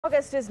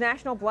August is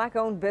National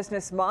Black-Owned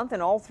Business Month,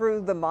 and all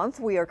through the month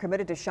we are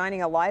committed to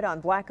shining a light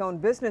on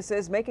Black-owned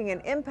businesses making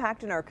an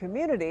impact in our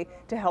community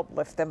to help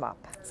lift them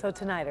up. So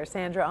tonight, our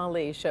Sandra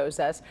Ali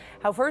shows us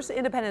how First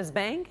Independence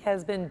Bank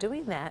has been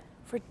doing that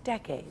for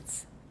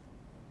decades.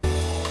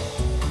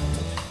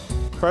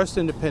 First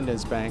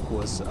Independence Bank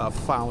was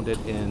founded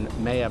in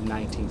May of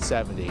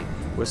 1970.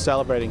 We're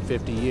celebrating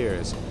 50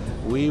 years.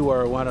 We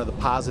were one of the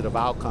positive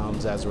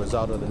outcomes as a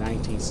result of the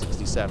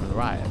 1967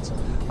 riots.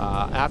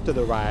 After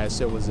the riots,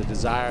 there was a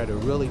desire to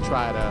really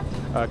try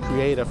to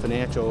create a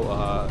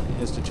financial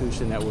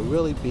institution that would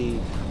really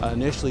be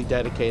initially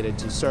dedicated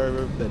to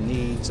serve the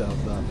needs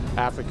of the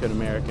African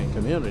American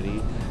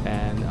community.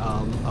 And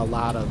a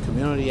lot of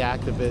community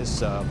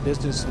activists,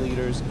 business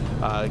leaders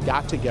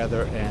got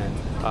together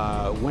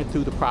and went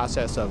through the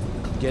process of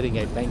getting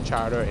a bank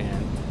charter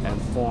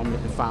and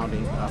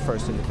founding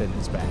First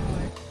Independence Bank.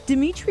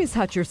 Demetrius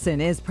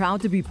Hutcherson is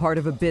proud to be part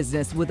of a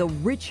business with a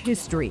rich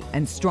history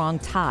and strong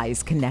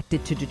ties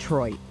connected to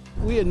Detroit.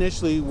 We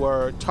initially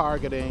were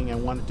targeting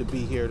and wanted to be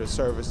here to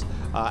service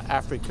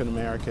African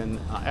Americans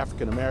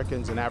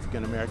and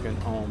African American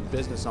owned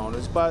business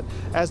owners. But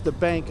as the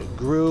bank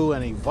grew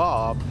and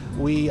evolved,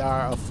 we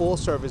are a full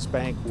service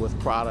bank with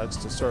products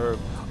to serve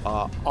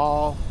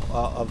all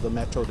of the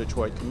Metro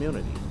Detroit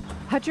community.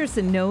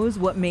 Hutcherson knows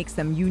what makes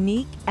them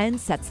unique and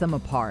sets them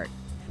apart.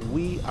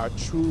 We are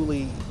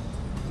truly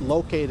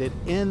located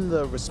in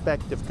the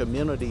respective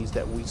communities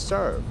that we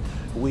serve.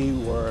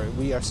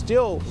 We are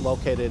still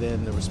located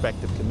in the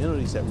respective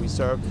communities that we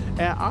serve,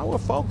 and our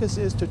focus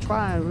is to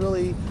try and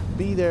really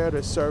be there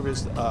to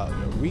service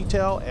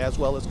retail as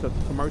well as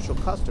commercial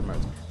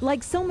customers.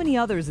 Like so many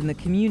others in the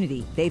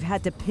community, they've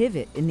had to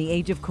pivot in the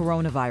age of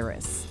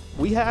coronavirus.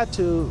 We had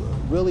to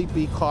really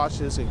be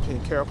cautious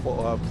and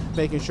careful of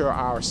making sure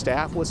our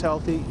staff was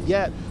healthy,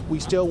 yet we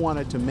still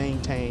wanted to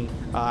maintain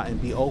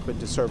and be open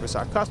to service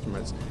our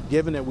customers.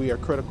 Given that we are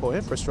critical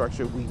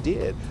infrastructure,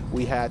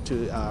 we had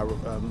to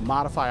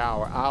modify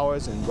our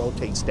hours and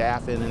rotate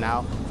staff in and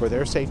out for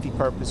their safety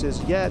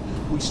purposes, yet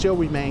we still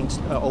remained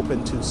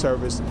open to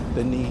service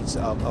the needs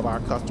of our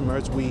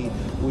customers. We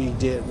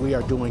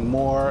are doing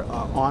more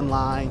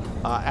online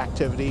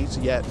activities,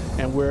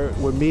 and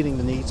we're meeting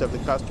the needs of the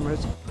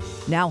customers.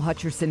 Now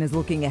Hutcherson is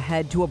looking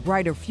ahead to a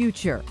brighter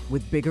future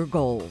with bigger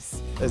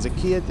goals. As a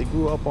kid that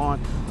grew up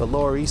on the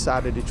Lower East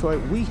Side of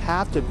Detroit, we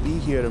have to be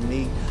here to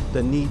meet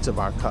the needs of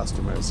our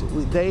customers.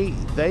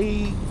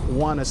 They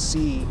want to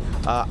see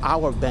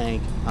our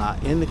bank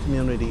in the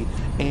community,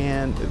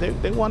 and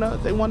they want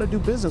to do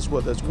business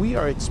with us. We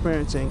are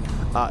experiencing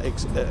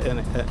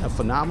a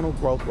phenomenal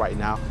growth right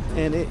now,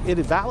 and it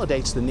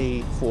validates the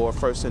need for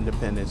First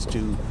Independence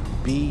to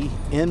be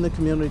in the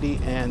community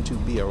and to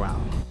be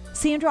around.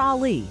 Sandra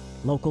Ali,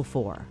 Local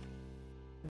 4.